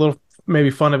that. We had a little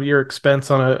maybe fun at your expense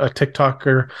on a TikTok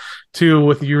or two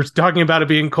with you were talking about it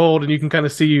being cold and you can kind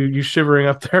of see you shivering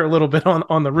up there a little bit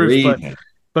on the roof.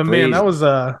 But man, that was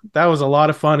a lot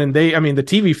of fun. And the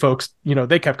TV folks,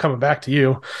 they kept coming back to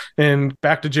you and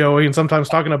back to Joey and sometimes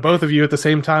talking to both of you at the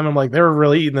same time. I'm like, they're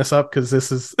really eating this up because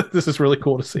this is really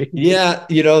cool to see. Yeah.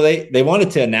 They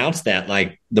wanted to announce that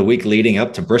like the week leading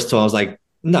up to Bristol. I was like,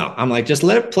 no, I'm like, just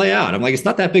let it play out. I'm like, it's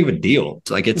not that big of a deal. It's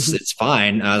like, it's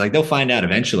fine. Like they'll find out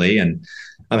eventually. And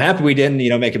I'm happy we didn't,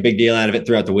 make a big deal out of it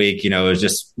throughout the week. It was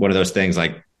just one of those things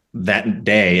like that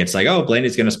day. It's like, oh,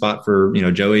 Blaney's going to spot for,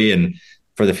 Joey and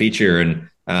for the feature. And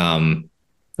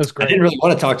that's great. I didn't really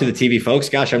want to talk to the TV folks.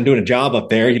 Gosh, I'm doing a job up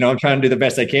there. I'm trying to do the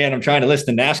best I can. I'm trying to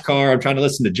listen to NASCAR. I'm trying to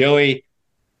listen to Joey,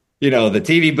 the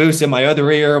TV booth's in my other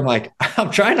ear. I'm like,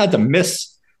 I'm trying not to miss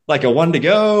like a one to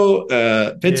go.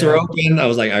 Pits are open. I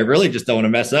was like, I really just don't want to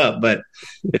mess up, but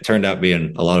it turned out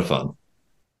being a lot of fun.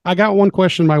 I got one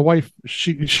question. My wife,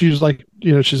 she's like,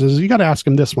 she says, you got to ask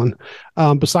him this one.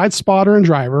 Besides spotter and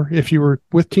driver, if you were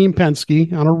with Team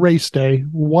Penske on a race day,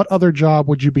 what other job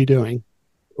would you be doing?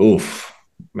 Oof,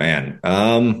 man.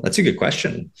 That's a good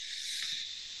question.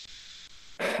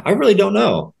 I really don't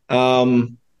know.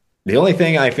 The only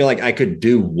thing I feel like I could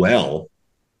do well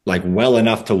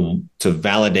enough to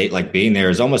validate like being there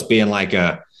is almost being like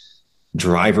a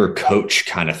driver coach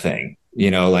kind of thing,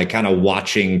 like kind of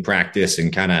watching practice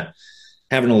and kind of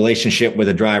having a relationship with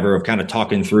a driver of kind of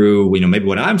talking through, maybe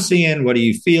what I'm seeing, what are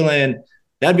you feeling?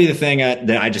 That'd be the thing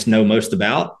that I just know most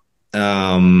about.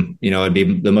 I'd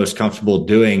be the most comfortable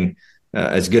doing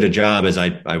as good a job as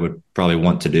I would probably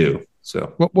want to do.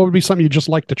 So what would be something you'd just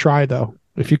like to try though?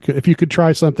 If you could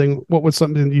try something, what was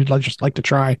something you'd just like to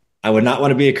try? I would not want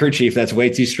to be a crew chief. That's way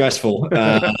too stressful.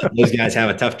 Those guys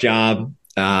have a tough job.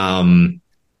 I'd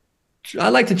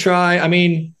like to try. I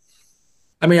think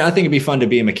it'd be fun to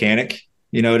be a mechanic,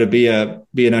 to be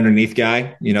an underneath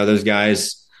guy. Those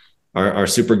guys are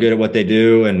super good at what they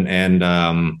do. And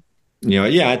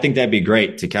I think that'd be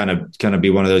great to kind of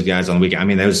be one of those guys on the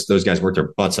weekend. Those guys work their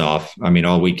butts off,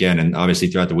 all weekend and obviously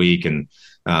throughout the week. And,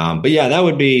 but yeah,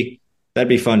 that'd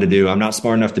be fun to do. I'm not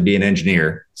smart enough to be an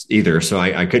engineer either, so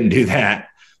I couldn't do that.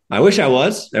 I wish I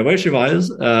was.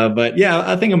 But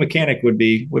yeah, I think a mechanic would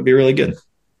be really good.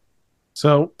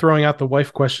 So throwing out the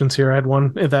wife questions here, I had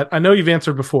one that I know you've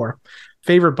answered before.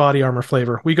 Favorite body armor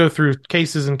flavor? We go through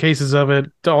cases and cases of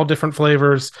it, all different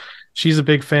flavors. She's a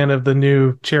big fan of the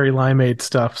new cherry limeade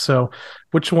stuff. So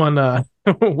which one is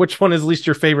at least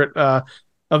your favorite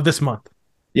of this month?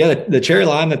 Yeah, the cherry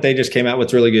lime that they just came out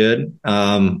with really good.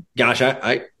 Gosh,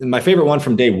 I my favorite one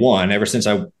from day one, ever since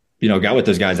I got with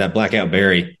those guys, that blackout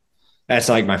berry, that's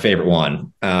like my favorite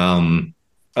one. Other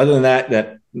than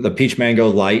that the peach mango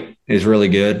light is really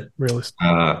good. Really,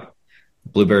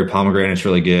 blueberry pomegranate is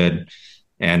really good,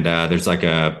 and there's like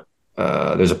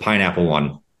there's a pineapple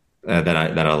one that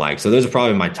I like. So those are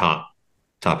probably my top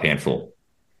handful.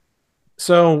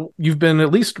 So you've been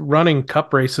at least running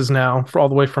cup races now for all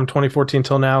the way from 2014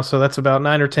 till now. So that's about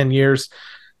 9 or 10 years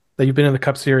that you've been in the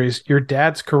Cup Series. Your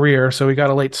dad's career, so he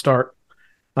got a late start,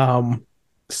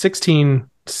 16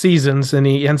 seasons, and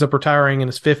he ends up retiring in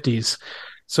his 50s.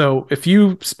 So if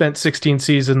you spent 16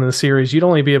 seasons in the series, you'd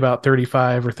only be about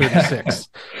 35 or 36.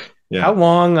 Yeah.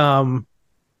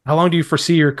 How long do you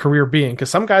foresee your career being? Because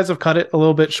some guys have cut it a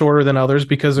little bit shorter than others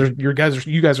because you guys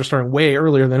are starting way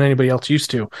earlier than anybody else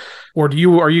used to. Or are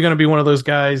you going to be one of those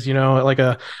guys, like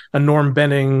a Norm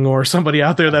Benning or somebody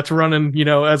out there that's running,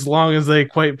 as long as they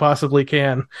quite possibly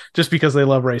can, just because they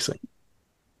love racing?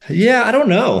 Yeah, I don't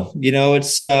know.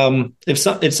 It's it's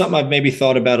something I've maybe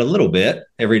thought about a little bit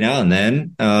every now and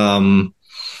then.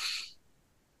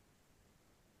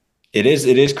 It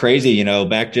is crazy,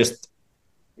 back just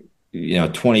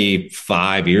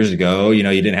 25 years ago, you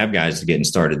didn't have guys getting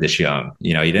started this young.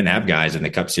 You didn't have guys in the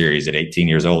Cup Series at 18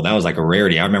 years old. That was like a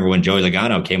rarity. I remember when Joey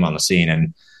Logano came on the scene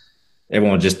and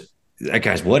everyone just, that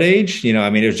guy's what age? It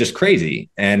was just crazy.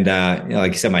 And,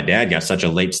 like you said, my dad got such a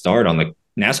late start on the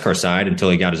NASCAR side until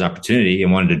he got his opportunity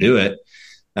and wanted to do it.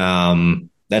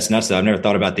 That's nuts. I've never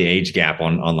thought about the age gap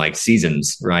on like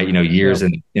seasons, right? Years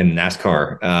in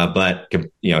NASCAR. But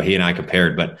he and I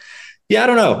compared, but yeah, I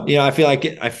don't know. I feel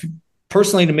like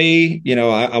personally to me,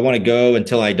 I want to go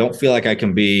until I don't feel like I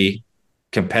can be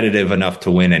competitive enough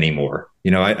to win anymore.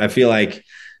 I feel like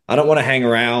I don't want to hang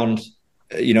around,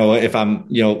 if I'm, a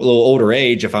little older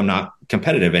age, if I'm not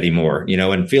competitive anymore,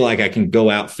 and feel like I can go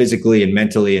out physically and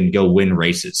mentally and go win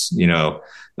races,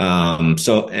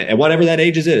 so at whatever that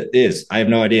age is, I have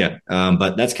no idea.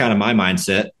 But that's kind of my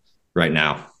mindset right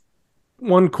now.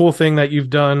 One cool thing that you've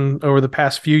done over the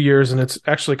past few years, and it's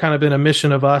actually kind of been a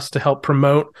mission of us to help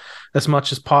promote as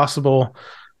much as possible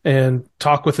and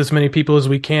talk with as many people as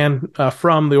we can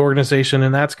from the organization.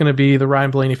 And that's going to be the Ryan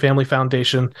Blaney Family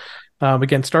Foundation.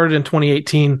 Again, started in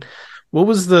 2018. What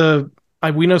was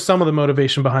we know some of the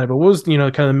motivation behind it, but what was, kind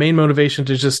of the main motivation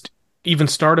to just even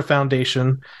start a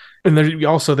foundation? And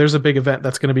there's a big event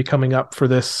that's going to be coming up for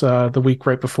this, the week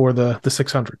right before the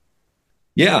 600.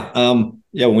 Yeah.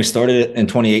 When we started it in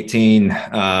 2018,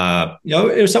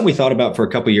 it was something we thought about for a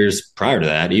couple of years prior to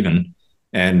that even.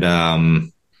 And,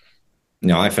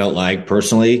 I felt like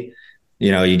personally,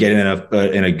 you get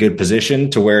in a good position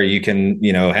to where you can,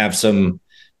 have some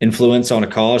influence on a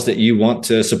cause that you want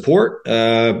to support.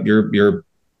 You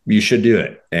should do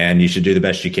it, and you should do the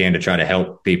best you can to try to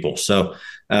help people. So,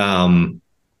 when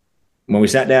we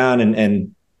sat down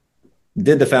and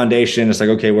did the foundation, it's like,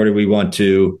 okay, where do we want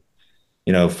to,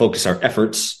 focus our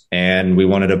efforts? And we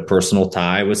wanted a personal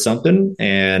tie with something.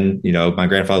 And, my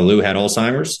grandfather Lou had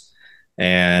Alzheimer's,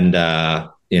 and,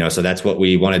 so that's what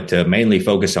we wanted to mainly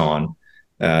focus on.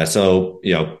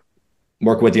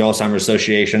 Working with the Alzheimer's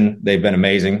Association, they've been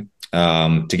amazing,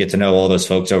 to get to know all those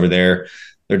folks over there.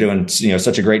 They're doing,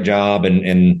 such a great job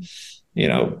and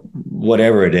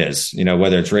whatever it is,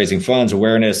 whether it's raising funds,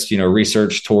 awareness,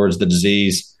 research towards the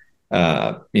disease,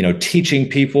 teaching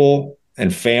people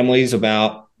and families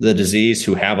about the disease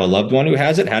who have a loved one who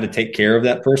has it, how to take care of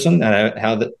that person, and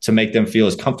how to make them feel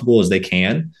as comfortable as they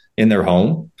can in their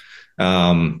home.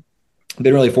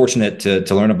 Been really fortunate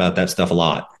to learn about that stuff a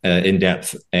lot in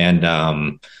depth. And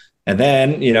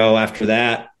then, after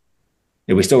that,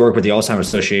 we still work with the Alzheimer's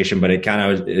Association, but it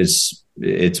kind of it's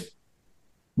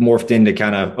morphed into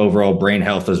kind of overall brain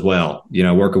health as well.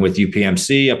 Working with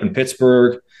UPMC up in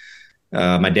Pittsburgh.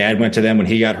 My dad went to them when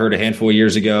he got hurt a handful of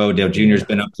years ago. Dale Jr.'s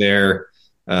been up there.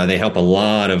 They help a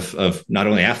lot of not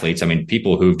only athletes,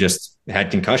 people who've just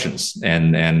had concussions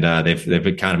and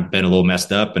they've kind of been a little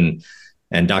messed up.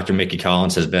 And Dr. Mickey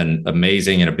Collins has been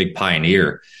amazing and a big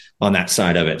pioneer on that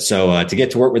side of it. So to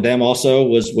get to work with them also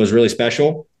was really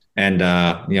special. And,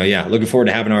 looking forward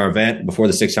to having our event before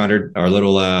the 600, our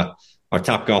little, our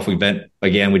Top Golf event.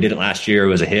 Again, we did it last year. It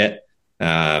was a hit.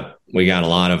 We got a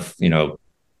lot of,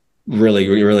 really,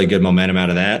 really good momentum out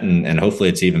of that. And hopefully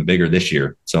it's even bigger this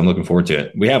year. So I'm looking forward to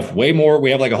it. We have way more.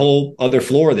 We have like a whole other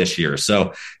floor this year.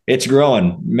 So it's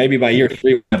growing. Maybe by year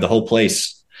 3, we have the whole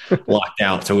place locked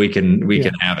out so we can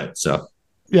have it. So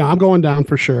yeah, I'm going down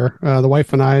for sure. The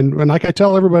wife and I, and like I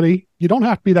tell everybody, you don't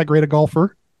have to be that great a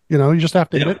golfer. You just have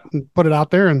to hit it and put it out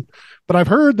there. But I've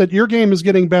heard that your game is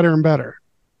getting better and better.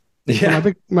 Yeah.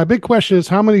 So my big question is,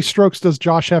 how many strokes does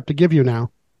Josh have to give you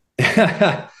now?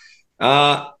 The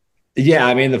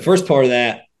first part of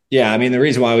that, the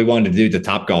reason why we wanted to do the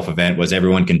Top Golf event was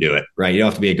everyone can do it, right? You don't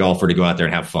have to be a golfer to go out there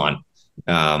and have fun.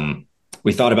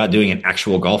 We thought about doing an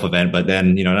actual golf event, but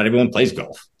then, not everyone plays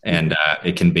golf and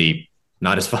it can be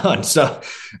not as fun. So,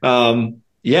 I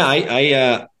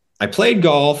played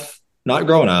golf, not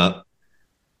growing up.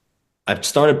 I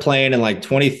started playing in like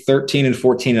 2013 and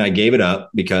 14, and I gave it up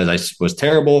because I was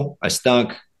terrible. I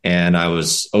stunk and I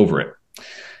was over it.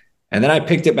 And then I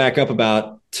picked it back up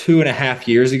about 2.5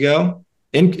 years ago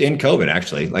in COVID,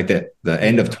 actually, like the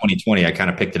end of 2020, I kind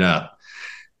of picked it up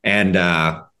and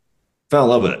fell in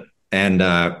love with it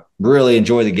and really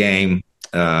enjoy the game.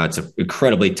 It's an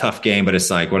incredibly tough game, but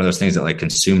it's like one of those things that like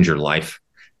consumes your life.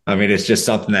 It's just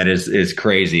something that is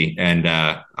crazy. And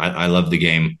I love the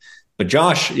game. But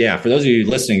Josh, for those of you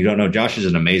listening who don't know, Josh is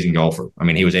an amazing golfer.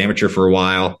 He was amateur for a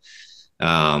while.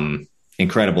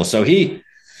 Incredible. So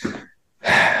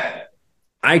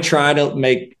I try to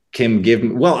make him give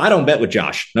me, I don't bet with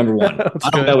Josh, number one. I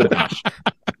don't bet with Josh.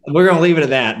 We're going to leave it at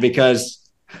that because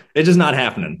it's just not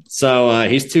happening. So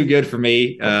he's too good for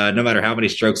me, no matter how many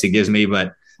strokes he gives me.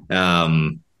 But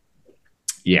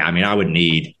yeah, I mean, I would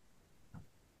need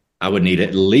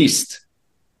at least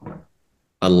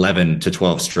 11 to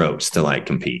 12 strokes to like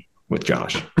compete with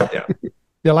Josh. Yeah.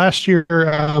 Yeah, last year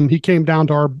he came down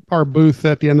to our booth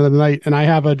at the end of the night, and I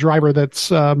have a driver that's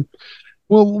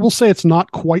we'll say it's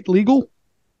not quite legal,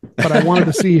 but I wanted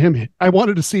to see him. I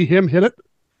wanted to see him hit it,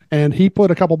 and he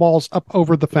put a couple balls up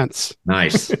over the fence.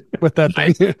 Nice with that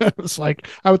thing. It was like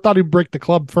I thought he'd break the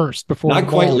club first before. Not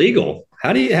quite legal.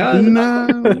 How do you? No,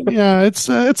 yeah, it's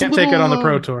can't take it on the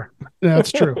pro tour. Yeah,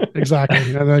 that's true.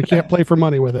 Exactly. And I can't play for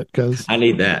money with it because I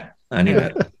need that.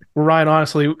 Well, Ryan,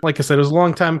 honestly, like I said, it was a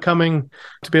long time coming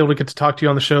to be able to get to talk to you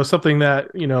on the show. Something that,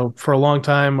 for a long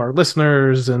time, our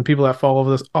listeners and people that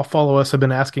follow us have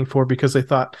been asking for, because they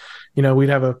thought, we'd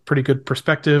have a pretty good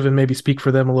perspective and maybe speak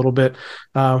for them a little bit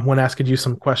when asking you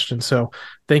some questions. So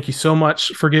thank you so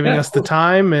much for giving us the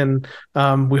time. And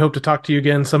we hope to talk to you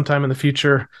again sometime in the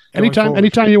future.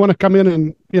 Anytime you want to come in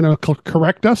and,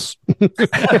 correct us.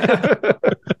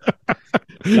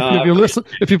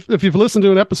 If you've listened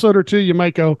to an episode or two, you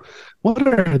might go, "What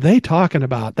are they talking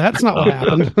about? That's not what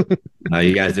happened." No,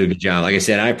 you guys do a good job. Like I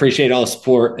said, I appreciate all the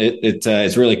support.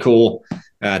 It's really cool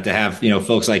to have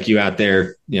folks like you out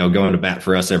there going to bat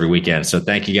for us every weekend. So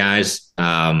thank you guys.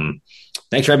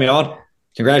 Thanks for having me on.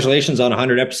 Congratulations on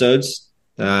 100 episodes.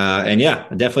 And yeah,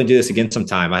 I'll definitely do this again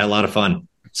sometime. I had a lot of fun.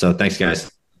 So thanks,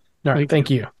 guys. All right, thank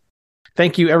you.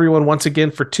 Thank you, everyone, once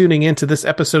again for tuning in to this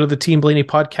episode of the Team Blaney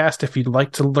podcast. If you'd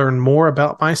like to learn more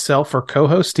about myself or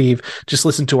co-host Steve, just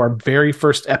listen to our very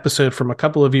first episode from a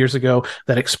couple of years ago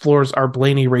that explores our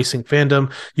Blaney racing fandom.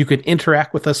 You can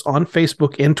interact with us on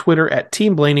Facebook and Twitter at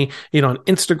Team Blaney, and on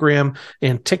Instagram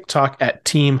and TikTok at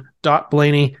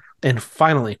team.blaney. And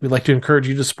finally, we'd like to encourage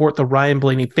you to support the Ryan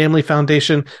Blaney Family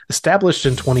Foundation. Established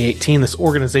in 2018, this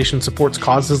organization supports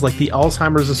causes like the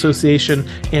Alzheimer's Association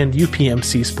and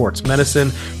UPMC Sports Medicine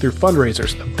through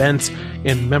fundraisers, events,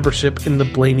 and membership in the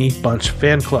Blaney Bunch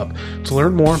Fan Club. To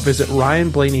learn more, visit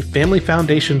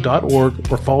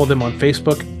ryanblaneyfamilyfoundation.org or follow them on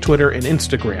Facebook, Twitter, and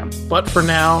Instagram. But for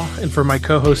now, and for my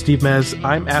co-host Steve Mez,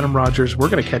 I'm Adam Rogers. We're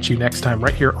going to catch you next time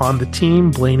right here on the Team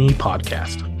Blaney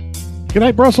podcast. Good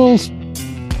night, Brussels.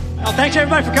 Well, thanks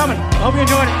everybody for coming. I hope you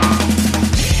enjoyed it.